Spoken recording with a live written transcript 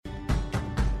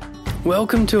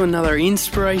Welcome to another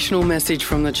inspirational message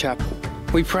from the chapel.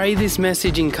 We pray this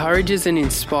message encourages and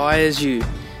inspires you.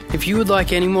 If you would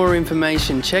like any more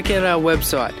information, check out our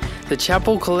website,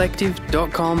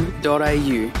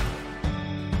 thechapelcollective.com.au.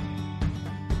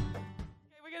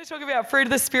 Talk about Fruit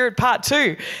of the Spirit Part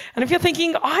 2. And if you're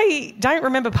thinking, I don't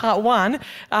remember Part 1,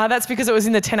 that's because it was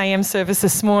in the 10 a.m. service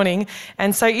this morning.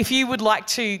 And so if you would like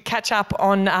to catch up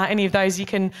on any of those, you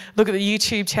can look at the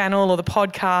YouTube channel or the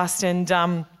podcast,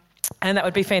 and that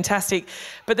would be fantastic.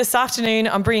 But this afternoon,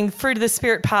 I'm bringing Fruit of the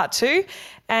Spirit Part 2,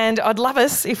 and I'd love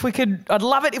it if we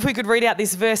could read out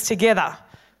this verse together.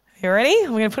 You ready? We're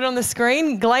going to put it on the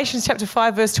screen. Galatians chapter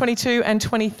 5, verse 22 and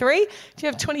 23. Do you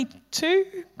have 22,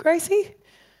 Gracie?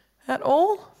 At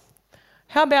all?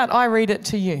 How about I read it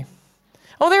to you?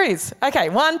 Oh, there it is. Okay,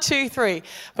 1, 2, 3.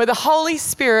 But the Holy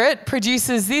Spirit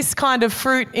produces this kind of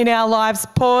fruit in our lives.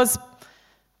 Pause.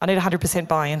 I need 100%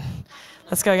 buy-in.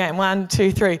 Let's go again. 1,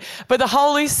 2, 3. But the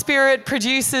Holy Spirit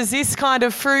produces this kind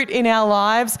of fruit in our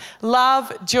lives: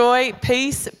 love, joy,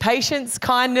 peace, patience,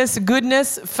 kindness,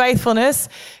 goodness, faithfulness,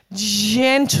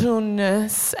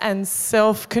 gentleness, and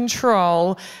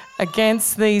self-control.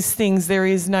 Against these things there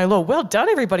is no law. Well done,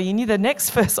 everybody. You knew the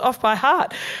next verse off by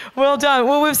heart. Well done.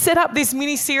 Well, we've set up this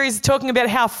mini-series talking about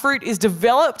how fruit is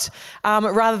developed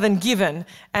rather than given.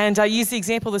 And I used the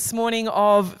example this morning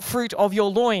of fruit of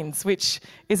your loins, which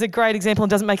is a great example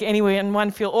and doesn't make anyone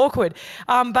feel awkward.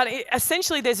 But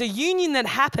essentially there's a union that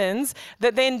happens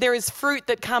that then there is fruit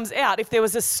that comes out. If there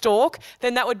was a stalk,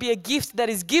 then that would be a gift that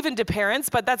is given to parents,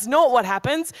 but that's not what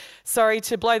happens. Sorry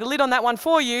to blow the lid on that one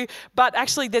for you, but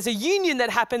actually there's a union that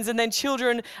happens, and then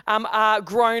children are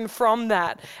grown from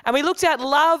that. And we looked at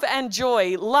love and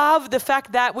joy. Love, the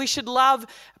fact that we should love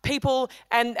people,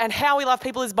 and how we love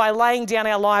people is by laying down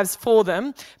our lives for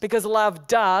them, because love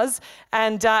does.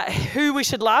 And who we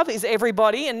should love is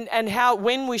everybody, and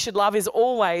when we should love is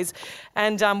always.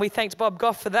 And we thanked Bob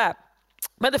Goff for that.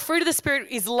 But the fruit of the Spirit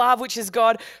is love, which is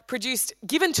God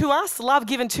given to us, love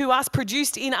given to us,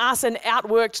 produced in us and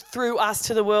outworked through us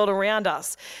to the world around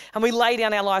us. And we lay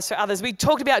down our lives for others. We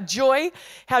talked about joy,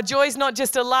 how joy is not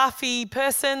just a laughy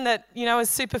person that,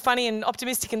 is super funny and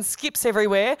optimistic and skips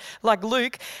everywhere, like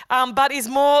Luke, but is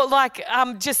more like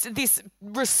just this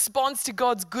response to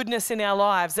God's goodness in our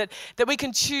lives, that we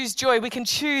can choose joy. We can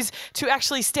choose to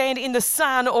actually stand in the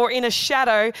sun or in a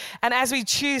shadow. And as we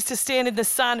choose to stand in the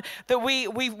sun, that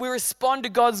we respond to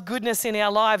God's goodness in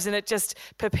our lives, and it just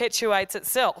perpetuates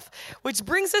itself. Which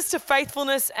brings us to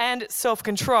faithfulness and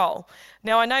self-control.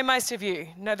 Now, I know most of you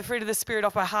know the fruit of the Spirit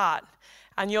off by heart,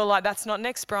 and you're like, that's not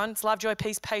next, Bron. It's love, joy,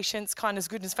 peace, patience, kindness,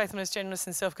 goodness, faithfulness, gentleness,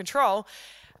 and self-control.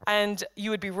 And you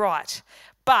would be right.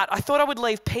 But I thought I would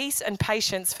leave peace and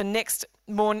patience for next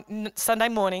Sunday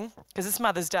morning, because it's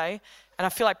Mother's Day, and I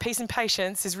feel like peace and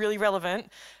patience is really relevant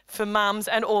for mums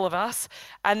and all of us.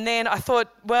 And then I thought,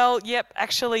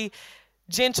 actually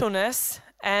gentleness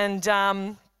and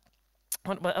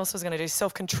what else was I going to do?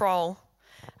 Self-control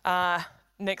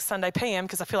next Sunday PM,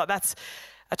 because I feel like that's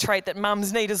a trait that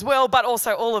mums need as well, but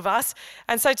also all of us.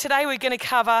 And so today we're going to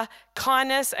cover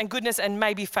kindness and goodness and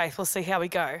maybe faith. We'll see how we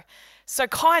go. So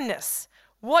kindness.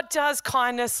 What does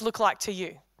kindness look like to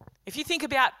you? If you think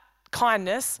about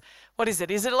kindness, what is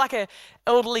it? Is it like an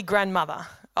elderly grandmother?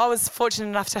 I was fortunate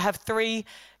enough to have 3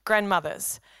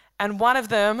 grandmothers, and one of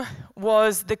them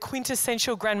was the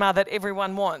quintessential grandma that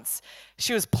everyone wants.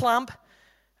 She was plump,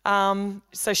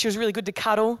 so she was really good to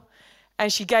cuddle,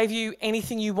 and she gave you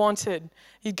anything you wanted.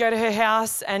 You'd go to her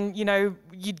house and,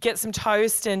 you'd get some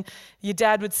toast, and your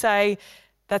dad would say,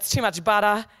 "That's too much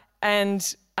butter,"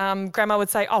 and Grandma would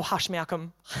say, "Oh, hush,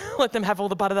 Malcolm, let them have all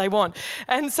the butter they want."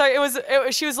 And so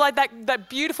she was like that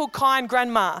beautiful, kind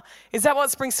grandma. Is that what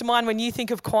springs to mind when you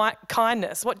think of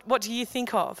kindness? What do you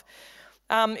think of?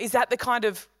 Is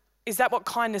that what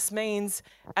kindness means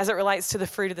as it relates to the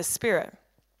fruit of the Spirit?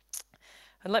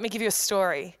 And let me give you a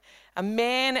story. A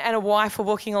man and a wife were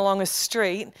walking along a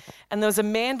street, and there was a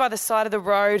man by the side of the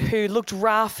road who looked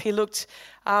rough. He looked,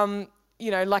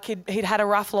 like he'd had a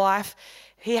rough life.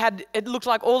 It looked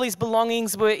like all his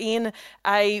belongings were in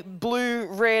a blue,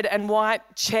 red and white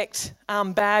checked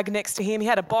bag next to him. He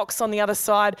had a box on the other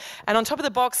side, and on top of the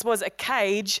box was a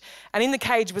cage, and in the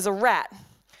cage was a rat.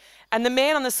 And the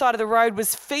man on the side of the road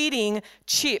was feeding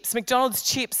chips, McDonald's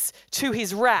chips, to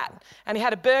his rat. And he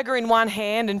had a burger in one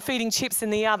hand and feeding chips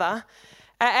in the other.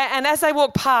 And as they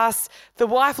walked past, the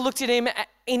wife looked at him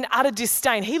in utter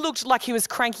disdain. He looked like he was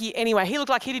cranky anyway. He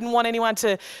looked like he didn't want anyone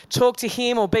to talk to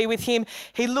him or be with him.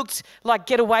 He looked like,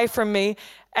 get away from me,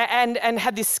 and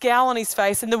had this scowl on his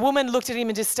face. And the woman looked at him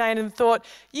in disdain and thought,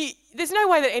 there's no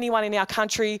way that anyone in our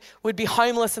country would be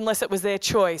homeless unless it was their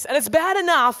choice. And it's bad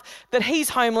enough that he's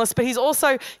homeless, but he's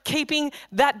also keeping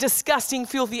that disgusting,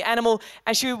 filthy animal.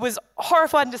 And she was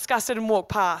horrified and disgusted and walked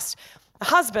past. The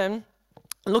husband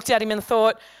looked at him and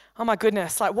thought, oh my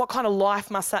goodness, like what kind of life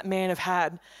must that man have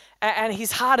had? And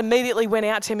his heart immediately went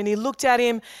out to him, and he looked at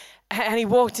him and he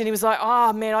walked and he was like,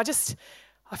 oh man,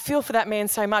 I feel for that man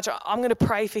so much. I'm going to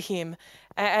pray for him.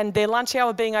 And their lunch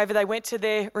hour being over, they went to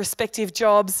their respective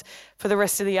jobs for the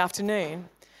rest of the afternoon.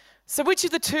 So which of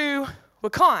the two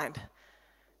were kind?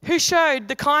 Who showed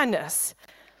the kindness?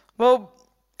 Well,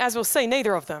 as we'll see,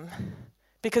 neither of them.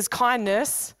 Because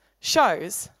kindness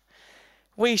shows.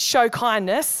 We show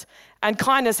kindness, and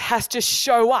kindness has to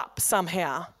show up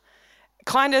somehow.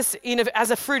 Kindness,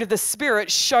 as a fruit of the Spirit,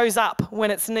 shows up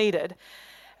when it's needed.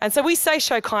 And so we say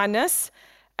show kindness,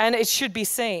 and it should be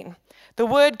seen. The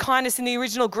word kindness in the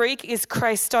original Greek is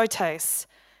Christotes,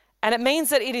 and it means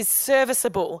that it is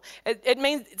serviceable. It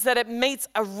means that it meets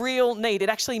a real need. It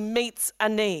actually meets a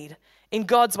need in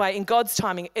God's way, in God's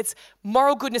timing. It's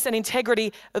moral goodness and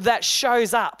integrity that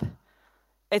shows up.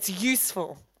 It's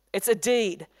useful. It's a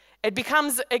deed.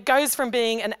 It goes from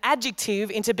being an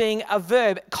adjective into being a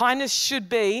verb. Kindness should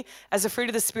be, as a fruit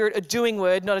of the Spirit, a doing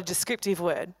word, not a descriptive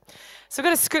word. So we've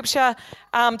got a scripture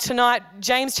tonight,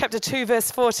 James chapter 2,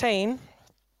 verse 14.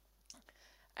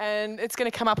 And it's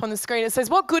going to come up on the screen. It says,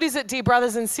 what good is it, dear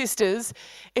brothers and sisters,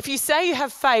 if you say you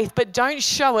have faith but don't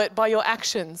show it by your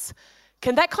actions?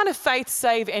 Can that kind of faith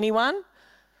save anyone?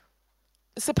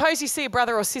 Suppose you see a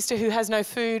brother or sister who has no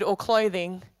food or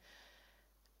clothing,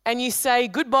 and you say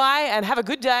goodbye and have a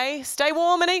good day, stay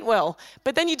warm and eat well,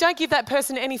 but then you don't give that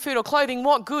person any food or clothing.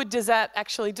 What good does that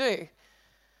actually do?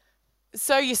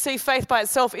 So you see, faith by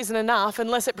itself isn't enough.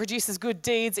 Unless it produces good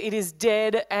deeds, it is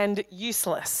dead and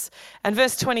useless. And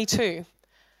verse 22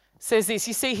 says this,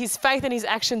 you see, his faith and his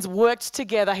actions worked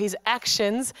together. His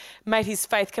actions made his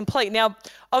faith complete. Now,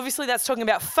 obviously that's talking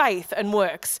about faith and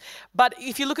works. But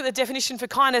if you look at the definition for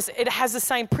kindness, it has the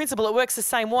same principle. It works the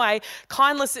same way.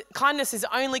 Kindness is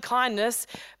only kindness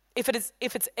if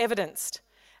it's evidenced.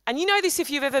 And you know this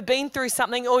if you've ever been through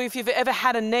something or if you've ever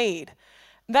had a need,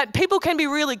 that people can be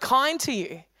really kind to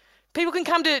you. People can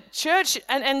come to church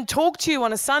and talk to you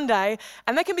on a Sunday,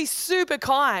 and they can be super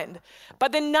kind,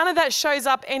 but then none of that shows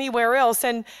up anywhere else,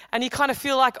 and you kind of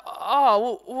feel like,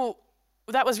 oh, well,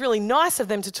 that was really nice of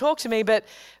them to talk to me, but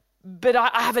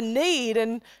I have a need,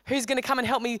 and who's going to come and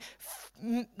help me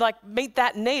meet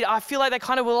that need? I feel like they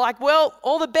kind of were like, well,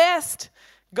 all the best.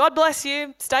 God bless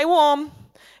you. Stay warm.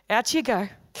 Out you go.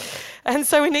 And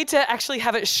so we need to actually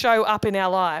have it show up in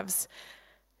our lives.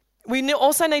 We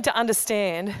also need to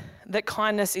understand that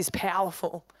kindness is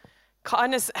powerful.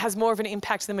 Kindness has more of an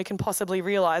impact than we can possibly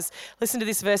realize. Listen to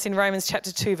this verse in Romans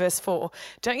chapter 2, verse 4.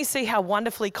 Don't you see how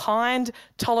wonderfully kind,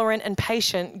 tolerant, and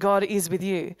patient God is with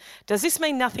you? Does this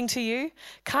mean nothing to you?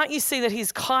 Can't you see that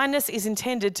his kindness is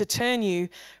intended to turn you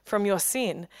from your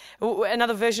sin?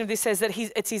 Another version of this says that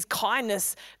it's his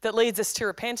kindness that leads us to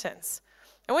repentance.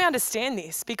 And we understand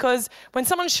this because when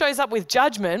someone shows up with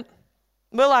judgment,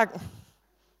 we're like,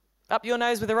 up your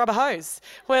nose with a rubber hose.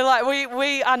 We're like,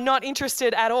 we are not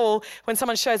interested at all when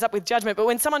someone shows up with judgment. But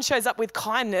when someone shows up with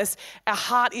kindness, our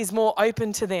heart is more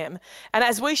open to them. And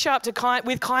as we show up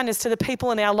with kindness to the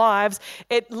people in our lives,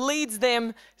 it leads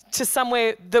them to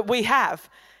somewhere that we have.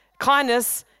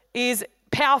 Kindness is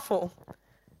powerful.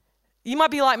 You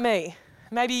might be like me.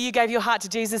 Maybe you gave your heart to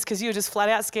Jesus because you were just flat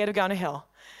out scared of going to hell.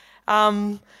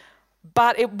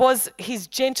 But it was his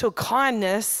gentle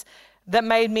kindness that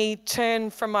made me turn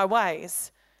from my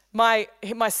ways. My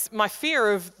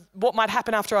fear of what might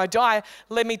happen after I die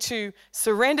led me to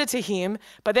surrender to him,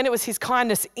 but then it was his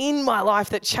kindness in my life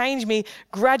that changed me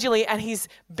gradually, and his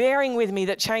bearing with me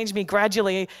that changed me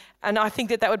gradually, and I think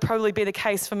that would probably be the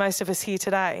case for most of us here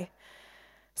today.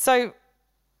 So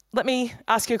let me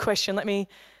ask you a question. Let me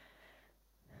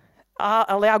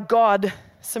allow God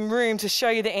some room to show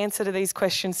you the answer to these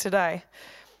questions today.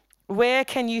 Where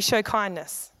can you show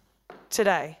kindness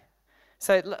today?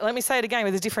 So let me say it again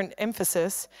with a different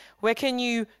emphasis. Where can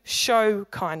you show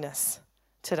kindness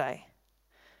today?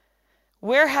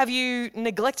 Where have you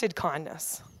neglected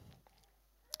kindness?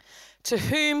 To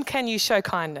whom can you show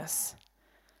kindness?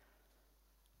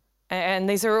 And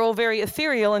these are all very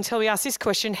ethereal until we ask this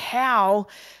question: how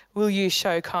will you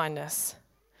show kindness?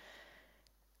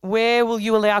 Where will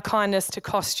you allow kindness to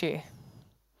cost you?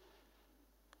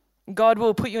 God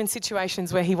will put you in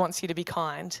situations where he wants you to be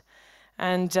kind.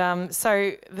 And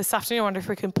so this afternoon, I wonder if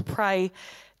we can pray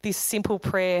this simple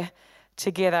prayer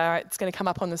together. It's going to come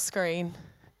up on the screen.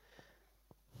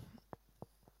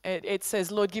 It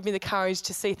says, Lord, give me the courage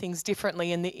to see things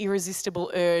differently and the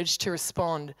irresistible urge to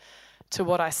respond to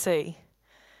what I see.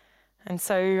 And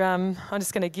so I'm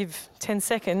just going to give 10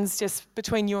 seconds just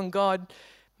between you and God.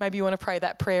 Maybe you want to pray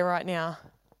that prayer right now.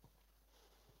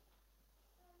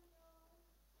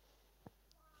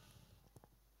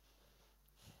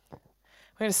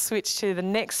 We're going to switch to the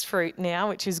next fruit now,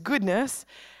 which is goodness.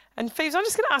 And Phoebes, I'm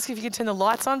just going to ask you if you could turn the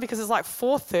lights on because it's like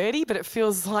 4:30, but it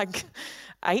feels like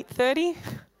 8:30.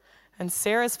 And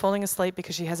Sarah's falling asleep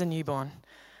because she has a newborn.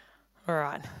 All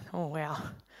right. Oh, wow.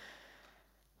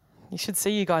 You should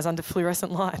see you guys under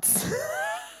fluorescent lights.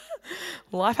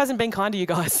 Life hasn't been kind to you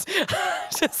guys.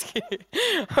 Just kidding.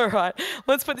 All right.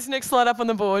 Let's put this next slide up on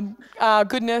the board.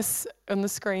 Goodness on the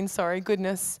screen. Sorry.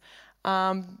 Goodness.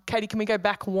 Katie, can we go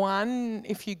back one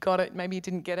if you got it? Maybe you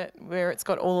didn't get it where it's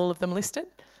got all of them listed.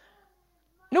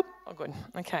 Nope. Oh, good.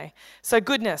 Okay. So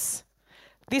goodness.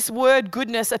 This word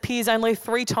goodness appears only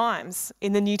 3 times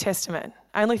in the New Testament.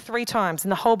 Only 3 times in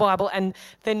the whole Bible, and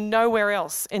then nowhere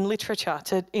else in literature,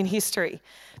 in history.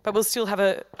 But we'll still have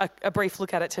a brief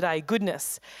look at it today.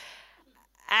 Goodness.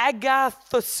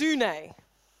 Agathosune.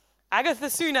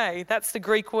 Agathosune, that's the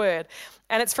Greek word.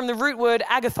 And it's from the root word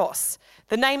agathos.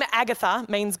 The name Agatha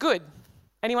means good.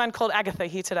 Anyone called Agatha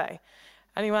here today?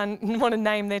 Anyone want to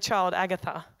name their child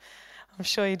Agatha? I'm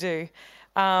sure you do.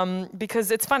 Because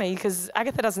it's funny, because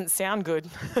Agatha doesn't sound good,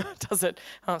 does it?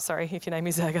 Oh, sorry if your name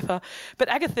is Agatha. But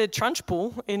Agatha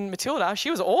Trunchbull in Matilda,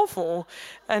 she was awful.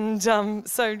 And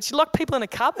so she locked people in a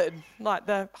cupboard, like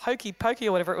the Hokey Pokey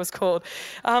or whatever it was called.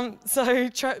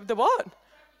 The what?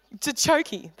 The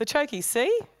chokey,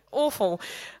 see? Awful.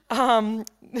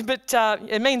 But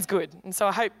it means good. And so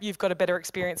I hope you've got a better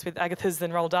experience with Agathas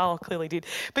than Roald Dahl clearly did.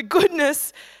 But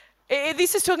goodness,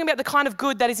 this is talking about the kind of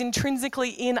good that is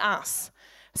intrinsically in us.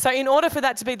 So in order for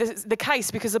that to be the case,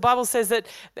 because the Bible says that,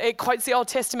 it quotes the Old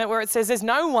Testament where it says there's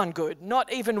no one good, not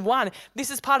even one.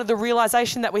 This is part of the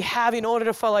realization that we have in order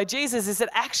to follow Jesus, is that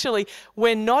actually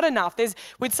we're not enough.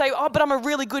 We'd say, oh, but I'm a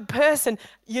really good person.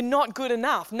 You're not good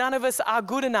enough. None of us are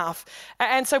good enough.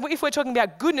 And so if we're talking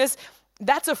about goodness,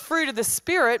 that's a fruit of the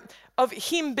Spirit of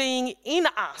him being in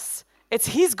us. It's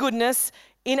his goodness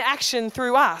in action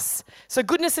through us. So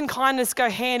goodness and kindness go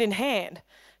hand in hand.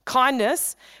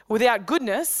 Kindness without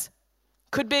goodness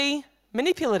could be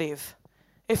manipulative.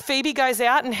 If Phoebe goes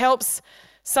out and helps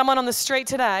someone on the street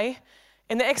today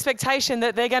in the expectation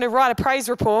that they're going to write a praise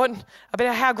report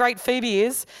about how great Phoebe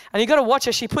is, and you've got to watch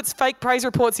her, she puts fake praise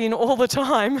reports in all the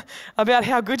time about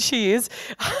how good she is.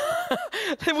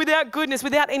 Without goodness,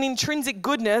 without an intrinsic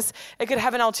goodness, it could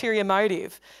have an ulterior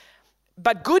motive.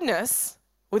 But goodness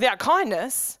without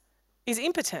kindness is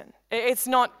impotent. It's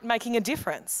not making a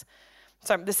difference.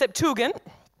 So the Septuagint,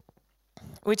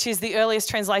 which is the earliest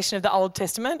translation of the Old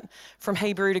Testament from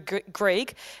Hebrew to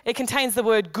Greek, it contains the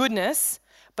word goodness,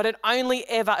 but it only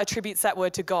ever attributes that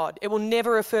word to God. It will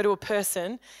never refer to a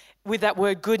person with that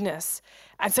word goodness.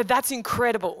 And so that's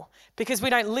incredible, because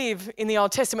we don't live in the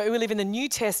Old Testament, we live in the New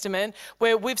Testament,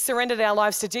 where we've surrendered our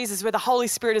lives to Jesus, where the Holy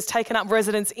Spirit has taken up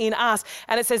residence in us.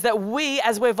 And it says that we,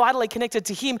 as we're vitally connected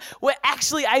to him, we're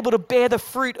actually able to bear the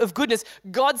fruit of goodness,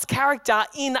 God's character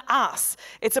in us.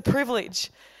 It's a privilege.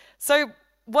 So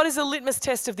what is the litmus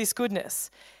test of this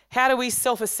goodness? How do we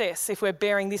self-assess if we're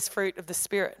bearing this fruit of the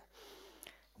Spirit?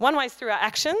 One way is through our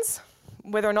actions,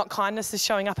 whether or not kindness is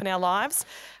showing up in our lives.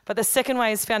 But the second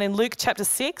way is found in Luke chapter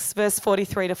 6, verse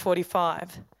 43 to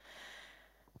 45.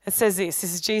 It says this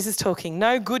is Jesus talking.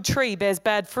 No good tree bears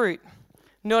bad fruit,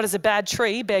 nor does a bad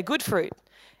tree bear good fruit.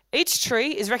 Each tree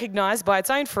is recognized by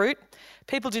its own fruit.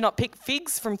 People do not pick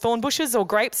figs from thorn bushes or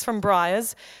grapes from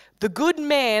briars. The good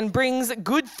man brings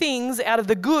good things out of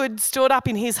the good stored up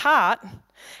in his heart,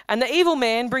 and the evil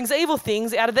man brings evil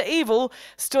things out of the evil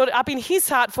stored up in his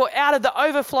heart, for out of the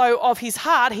overflow of his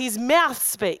heart, his mouth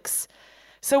speaks.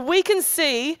 So we can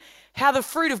see how the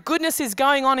fruit of goodness is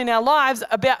going on in our lives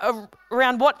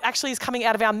around what actually is coming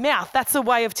out of our mouth. That's a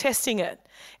way of testing it.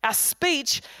 Our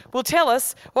speech will tell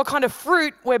us what kind of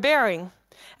fruit we're bearing.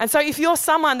 And so if you're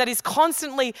someone that is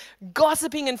constantly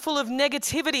gossiping and full of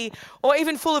negativity, or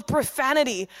even full of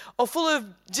profanity, or full of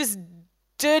just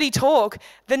dirty talk,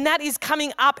 then that is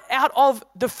coming up out of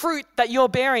the fruit that you're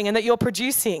bearing and that you're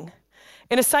producing.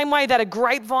 In the same way that a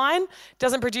grapevine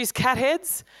doesn't produce cat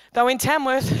heads, though in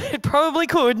Tamworth it probably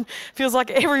could. Feels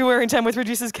like everywhere in Tamworth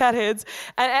produces cat heads.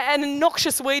 And a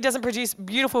noxious weed doesn't produce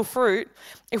beautiful fruit.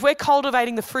 If we're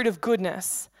cultivating the fruit of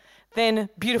goodness, then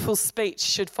beautiful speech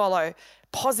should follow.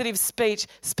 Positive speech,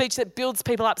 speech that builds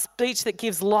people up, speech that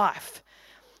gives life.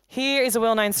 Here is a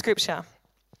well-known scripture.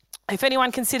 If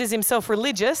anyone considers himself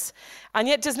religious and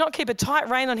yet does not keep a tight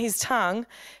rein on his tongue,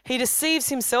 he deceives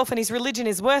himself and his religion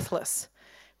is worthless.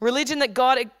 Religion that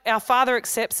God, our Father,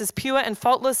 accepts as pure and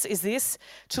faultless is this: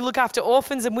 to look after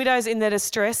orphans and widows in their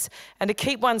distress and to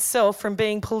keep oneself from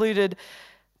being polluted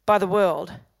by the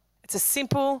world. It's a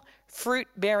simple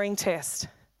fruit-bearing test.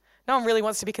 No one really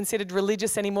wants to be considered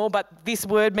religious anymore, but this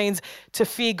word means to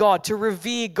fear God, to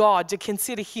revere God, to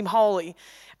consider him holy.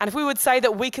 And if we would say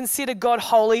that we consider God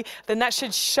holy, then that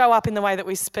should show up in the way that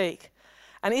we speak.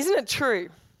 And isn't it true?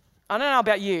 I don't know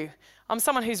about you. I'm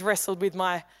someone who's wrestled with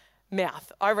my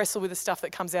mouth. I wrestle with the stuff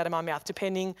that comes out of my mouth,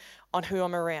 depending on who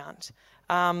I'm around.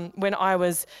 When I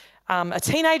was a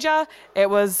teenager, it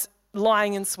was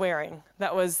lying and swearing.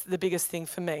 That was the biggest thing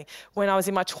for me. When I was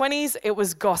in my 20s, it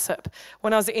was gossip.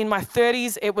 When I was in my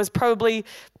 30s, it was probably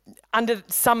under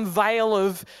some veil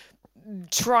of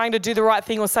trying to do the right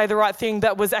thing or say the right thing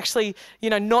that was actually,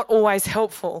 not always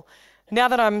helpful. Now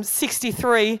that I'm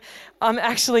 63, I'm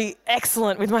actually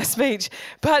excellent with my speech.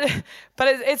 But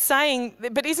it's saying,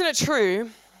 but isn't it true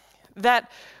that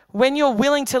when you're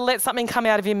willing to let something come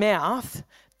out of your mouth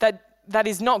that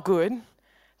is not good,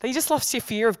 that you just lost your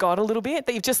fear of God a little bit,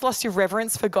 that you've just lost your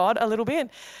reverence for God a little bit?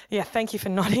 Yeah, thank you for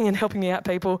nodding and helping me out,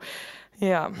 people.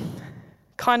 Yeah.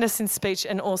 Kindness in speech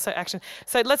and also action.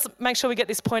 So let's make sure we get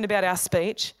this point about our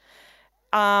speech.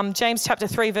 James chapter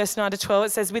 3, verse 9 to 12,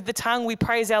 it says, with the tongue we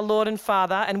praise our Lord and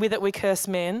Father, and with it we curse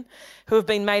men who have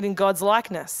been made in God's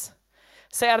likeness.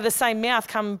 So out of the same mouth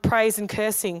come praise and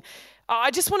cursing.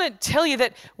 I just want to tell you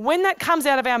that when that comes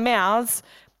out of our mouths,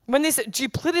 when this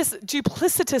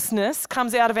duplicitousness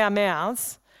comes out of our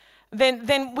mouths,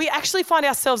 then we actually find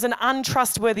ourselves an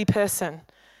untrustworthy person.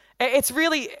 It's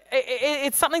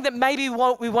something that maybe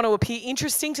we want to appear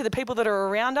interesting to the people that are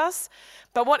around us,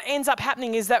 but what ends up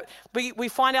happening is that we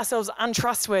find ourselves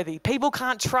untrustworthy. People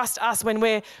can't trust us when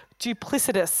we're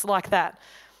duplicitous like that.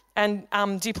 And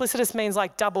duplicitous means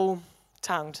like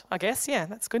double-tongued, I guess. Yeah,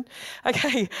 that's good.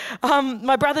 Okay.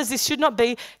 My brothers, this should not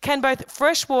be. Can both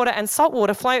fresh water and salt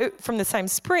water flow from the same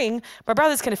spring? My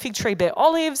brothers, can a fig tree bear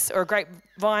olives or a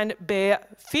grapevine bear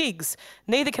figs?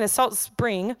 Neither can a salt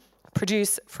spring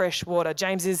produce fresh water.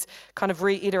 James is kind of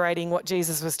reiterating what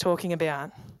Jesus was talking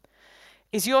about.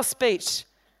 Is your speech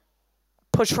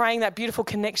portraying that beautiful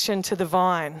connection to the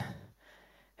vine?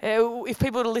 If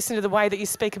people were to listen to the way that you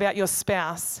speak about your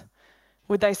spouse,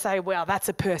 would they say, wow, that's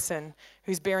a person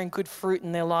who's bearing good fruit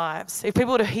in their lives? If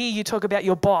people were to hear you talk about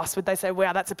your boss, would they say,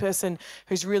 wow, that's a person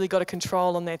who's really got a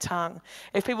control on their tongue?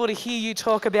 If people were to hear you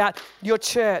talk about your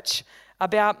church,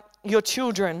 about your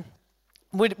children,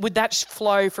 would that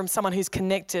flow from someone who's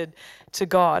connected to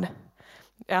God?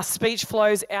 Our speech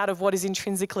flows out of what is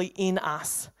intrinsically in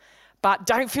us. But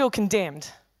don't feel condemned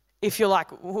if you're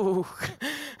like, ooh,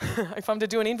 if I'm to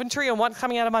do an inventory on what's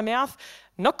coming out of my mouth,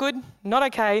 not good, not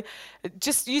okay.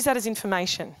 Just use that as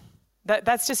information.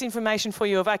 That's just information for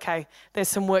you of, okay, there's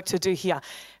some work to do here.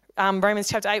 Romans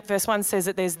chapter 8 verse 1 says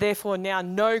that there's therefore now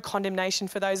no condemnation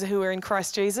for those who are in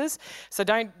Christ Jesus. So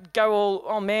don't go all,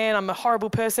 oh man, I'm a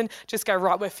horrible person. Just go,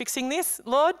 right, we're fixing this,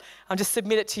 Lord. I'll just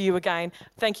submit it to you again.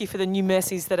 Thank you for the new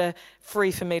mercies that are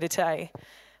free for me today.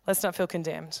 Let's not feel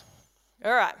condemned.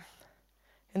 All right,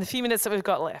 in the few minutes that we've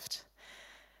got left,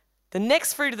 the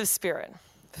next fruit of the Spirit,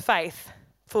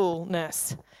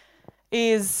 faithfulness,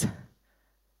 is,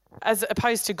 as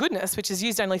opposed to goodness, which is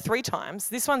used only 3 times,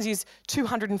 this one's used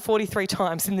 243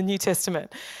 times in the New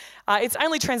Testament. It's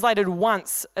only translated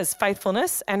once as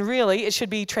faithfulness, and really it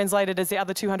should be translated as the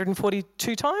other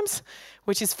 242 times,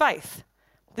 which is faith.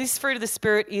 This fruit of the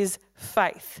Spirit is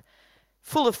faith,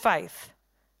 full of faith.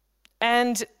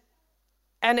 And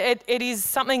it is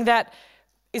something that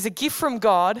is a gift from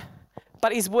God,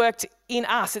 but is worked in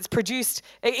us. It's produced,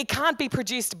 it can't be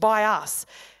produced by us.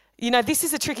 This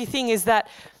is a tricky thing, is that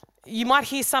you might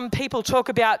hear some people talk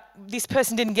about this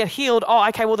person didn't get healed. Oh,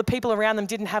 okay, well, the people around them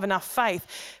didn't have enough faith.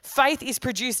 Faith is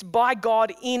produced by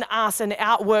God in us and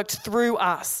outworked through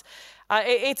us.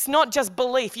 It's not just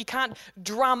belief. You can't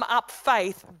drum up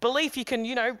faith. Belief, you can,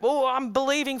 oh, I'm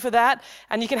believing for that,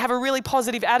 and you can have a really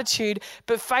positive attitude,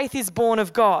 but faith is born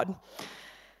of God.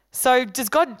 So this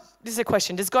is a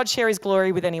question, does God share his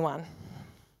glory with anyone?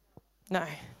 No.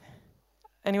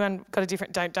 Anyone got a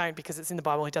different, don't, because it's in the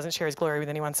Bible. He doesn't share his glory with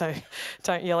anyone, so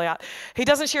don't yell out. He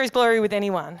doesn't share his glory with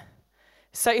anyone.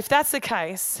 So if that's the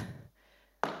case,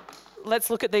 let's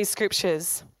look at these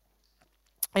scriptures.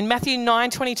 In Matthew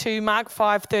 9:22, Mark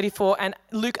 5:34, and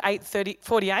Luke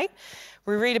 8:48,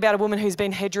 we read about a woman who's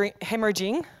been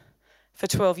hemorrhaging for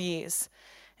 12 years.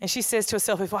 And she says to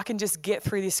herself, if I can just get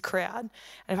through this crowd,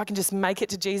 and if I can just make it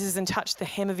to Jesus and touch the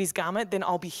hem of his garment, then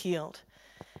I'll be healed.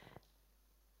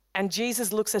 And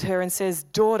Jesus looks at her and says,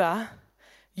 daughter,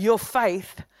 your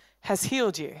faith has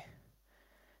healed you.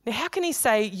 Now, how can he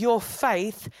say your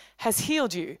faith has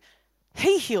healed you?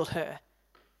 He healed her.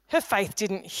 Her faith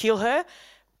didn't heal her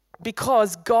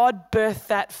because God birthed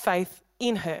that faith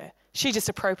in her. She just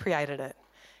appropriated it.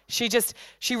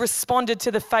 She responded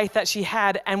to the faith that she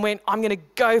had and went, I'm going to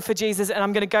go for Jesus, and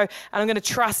I'm going to go and I'm going to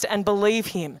trust and believe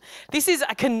him. This is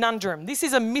a conundrum. This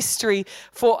is a mystery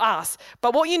for us.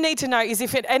 But what you need to know is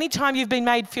if at any time you've been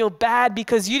made feel bad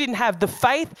because you didn't have the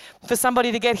faith for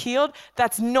somebody to get healed,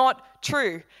 that's not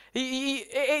true.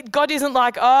 God isn't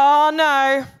like, oh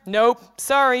no, nope,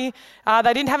 sorry,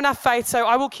 they didn't have enough faith, so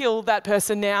I will kill that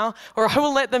person now, or I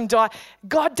will let them die.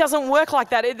 God doesn't work like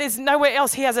that. There's nowhere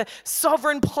else. He has a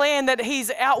sovereign plan that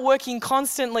he's outworking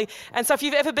constantly. And so if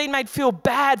you've ever been made feel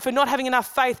bad for not having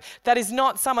enough faith, that is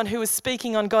not someone who is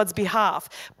speaking on God's behalf.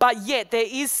 But yet there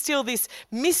is still this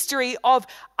mystery of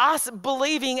us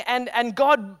believing and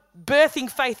God birthing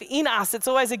faith in us. It's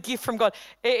always a gift from God.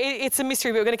 It's a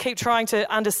mystery, but we're going to keep trying to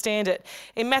understand it.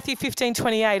 In Matthew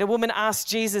 15:28, a woman asked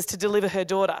Jesus to deliver her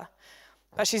daughter,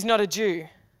 but she's not a Jew.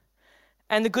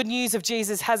 And the good news of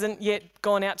Jesus hasn't yet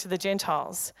gone out to the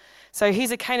Gentiles. So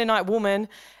he's a Canaanite woman,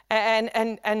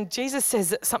 and Jesus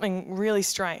says something really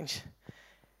strange.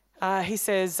 He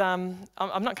says, I'm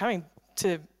not coming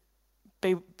to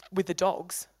be with the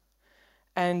dogs.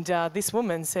 And this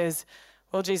woman says,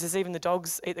 well, Jesus, even the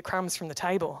dogs eat the crumbs from the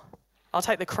table. I'll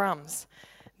take the crumbs.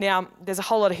 Now, there's a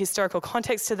whole lot of historical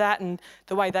context to that, and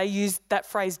the way they use that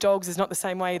phrase, dogs, is not the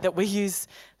same way that we use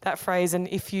that phrase. And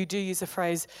if you do use the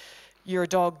phrase, you're a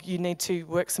dog, you need to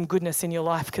work some goodness in your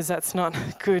life, because that's not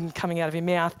good coming out of your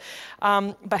mouth.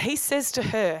 But he says to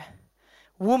her,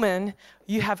 woman,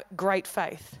 you have great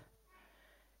faith.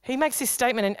 He makes this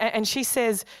statement, and she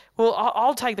says, well,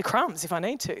 I'll take the crumbs if I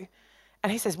need to.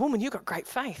 And he says, woman, you've got great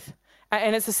faith.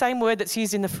 And it's the same word that's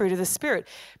used in the fruit of the Spirit,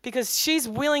 because she's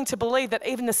willing to believe that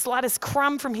even the slightest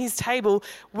crumb from his table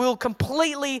will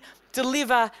completely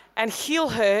deliver and heal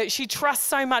her. She trusts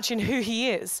so much in who he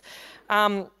is.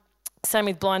 Same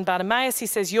with blind Bartimaeus. He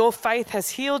says, your faith has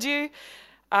healed you.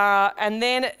 And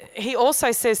then he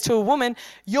also says to a woman,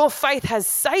 your faith has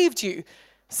saved you.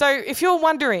 So if you're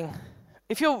wondering,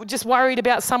 if you're just worried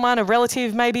about someone, a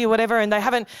relative maybe or whatever, and they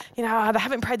haven't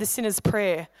prayed the sinner's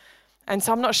prayer, and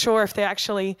so I'm not sure if they're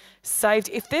actually saved.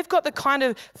 If they've got the kind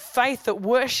of faith that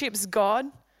worships God,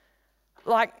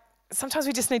 like sometimes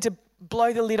we just need to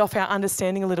blow the lid off our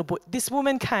understanding a little bit. This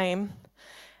woman came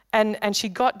and she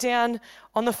got down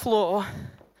on the floor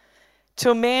to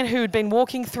a man who had been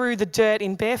walking through the dirt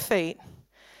in bare feet,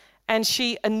 and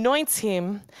she anoints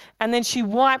him, and then she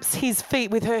wipes his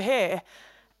feet with her hair.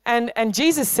 And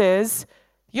Jesus says,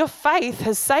 your faith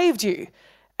has saved you.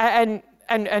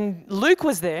 And Luke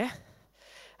was there.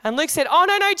 And Luke said, oh,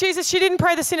 no, Jesus, she didn't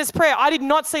pray the sinner's prayer. I did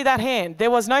not see that hand. There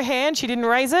was no hand. She didn't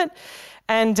raise it.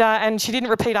 And she didn't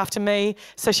repeat after me,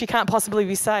 so she can't possibly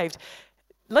be saved.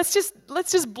 Let's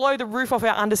just blow the roof off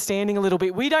our understanding a little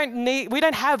bit. We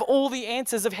don't have all the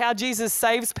answers of how Jesus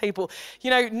saves people. You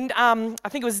know, I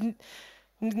think it was...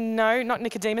 No, not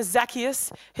Nicodemus,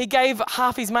 Zacchaeus. He gave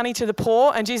half his money to the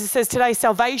poor, and Jesus says, today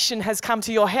salvation has come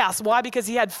to your house. Why? Because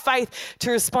he had faith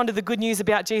to respond to the good news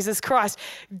about Jesus Christ.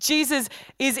 Jesus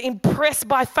is impressed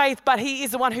by faith, but he is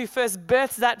the one who first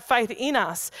births that faith in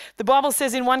us. The Bible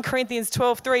says in 1 Corinthians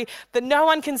 12:3 that no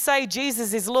one can say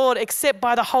Jesus is Lord except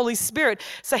by the Holy Spirit.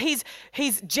 So he's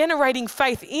generating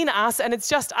faith in us, and it's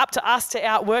just up to us to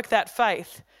outwork that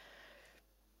faith.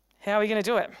 How are we going to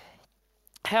do it?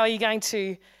 How are you going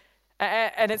to,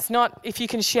 and it's not if you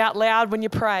can shout loud when you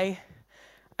pray,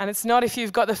 and it's not if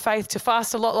you've got the faith to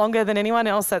fast a lot longer than anyone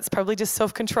else. That's probably just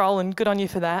self-control, and good on you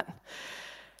for that.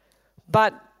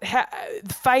 But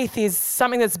faith is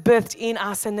something that's birthed in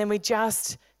us, and then we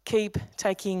just keep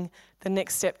taking the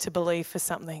next step to believe for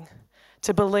something,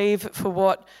 to believe for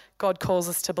what God calls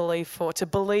us to believe for, to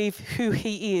believe who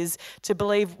he is, to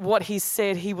believe what he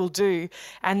said he will do,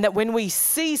 and that when we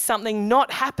see something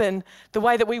not happen the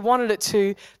way that we wanted it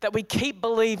to, that we keep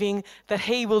believing that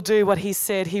he will do what he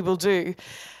said he will do.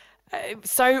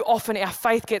 So often our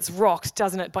faith gets rocked,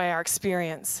 doesn't it, by our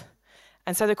experience.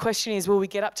 And so the question is, will we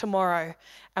get up tomorrow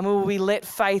and will we let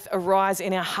faith arise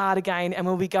in our heart again, and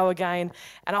will we go again?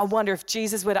 And I wonder if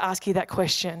Jesus were to ask you that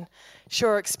question.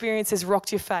 Sure, experience has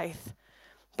rocked your faith,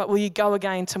 but will you go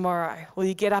again tomorrow? Will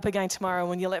you get up again tomorrow?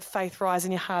 When you let faith rise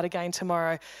in your heart again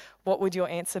tomorrow, what would your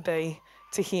answer be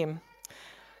to him?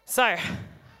 So,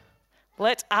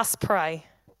 let us pray.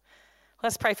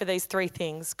 Let's pray for these three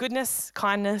things: goodness,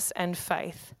 kindness, and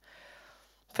faith.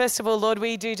 First of all, Lord,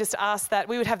 we do just ask that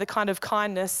we would have the kind of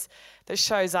kindness that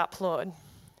shows up, Lord.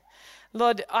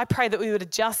 Lord, I pray that we would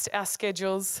adjust our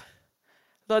schedules,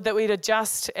 Lord, that we'd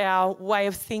adjust our way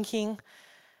of thinking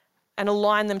and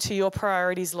align them to your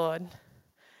priorities, Lord.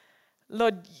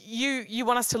 Lord, you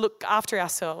want us to look after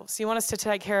ourselves. You want us to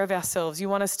take care of ourselves. You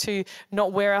want us to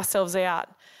not wear ourselves out.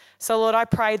 So, Lord, I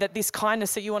pray that this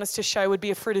kindness that you want us to show would be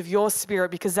a fruit of your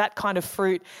Spirit, because that kind of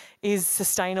fruit is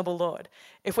sustainable, Lord.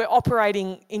 If we're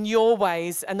operating in your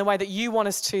ways and the way that you want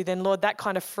us to, then, Lord, that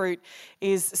kind of fruit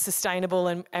is sustainable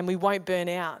and we won't burn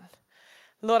out.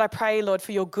 Lord, I pray, Lord,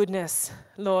 for your goodness,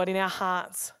 Lord, in our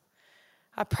hearts.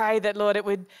 I pray that, Lord, it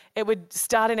would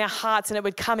start in our hearts and it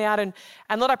would come out. And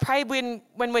Lord, I pray when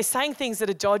we're saying things that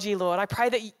are dodgy, Lord, I pray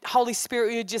that Holy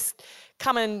Spirit would just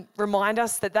come and remind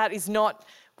us that that is not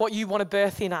what you want to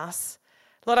birth in us.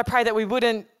 Lord, I pray that we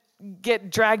wouldn't get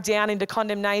dragged down into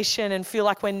condemnation and feel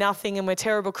like we're nothing and we're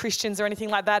terrible Christians or anything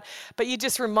like that. But you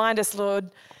just remind us, Lord,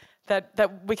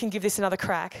 that we can give this another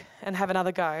crack and have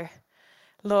another go.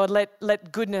 Lord,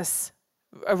 let goodness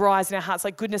arise in our hearts.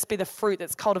 Let goodness be the fruit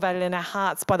that's cultivated in our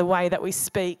hearts by the way that we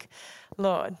speak,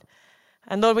 Lord.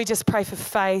 And Lord, we just pray for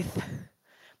faith.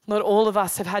 Lord, all of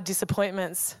us have had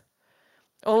disappointments.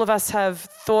 All of us have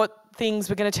thought things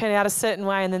were going to turn out a certain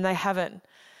way and then they haven't.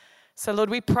 So Lord,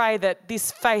 we pray that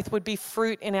this faith would be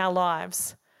fruit in our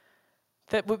lives,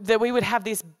 that we would have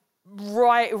this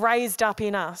raised up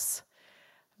in us,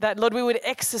 that Lord, we would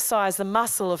exercise the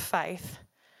muscle of faith,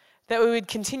 that we would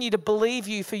continue to believe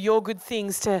you for your good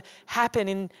things to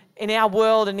happen in our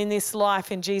world and in this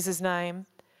life, in Jesus' name.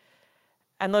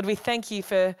 And Lord, we thank you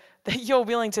for that you're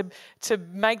willing to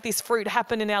make this fruit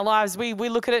happen in our lives. We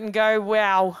look at it and go,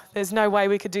 wow, there's no way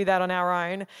we could do that on our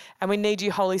own. And we need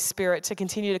you, Holy Spirit, to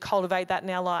continue to cultivate that in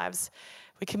our lives.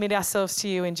 We commit ourselves to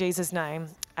you in Jesus' name.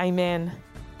 Amen.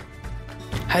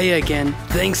 Hey again,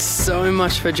 thanks so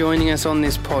much for joining us on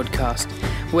this podcast.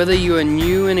 Whether you are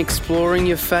new and exploring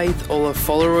your faith or a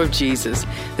follower of Jesus,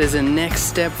 there's a next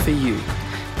step for you.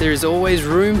 There is always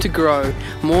room to grow,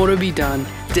 more to be done,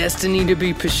 destiny to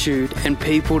be pursued, and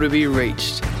people to be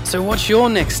reached. So what's your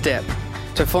next step?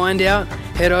 To find out,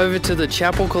 head over to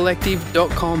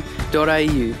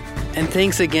thechapelcollective.com.au. And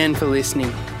thanks again for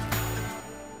listening.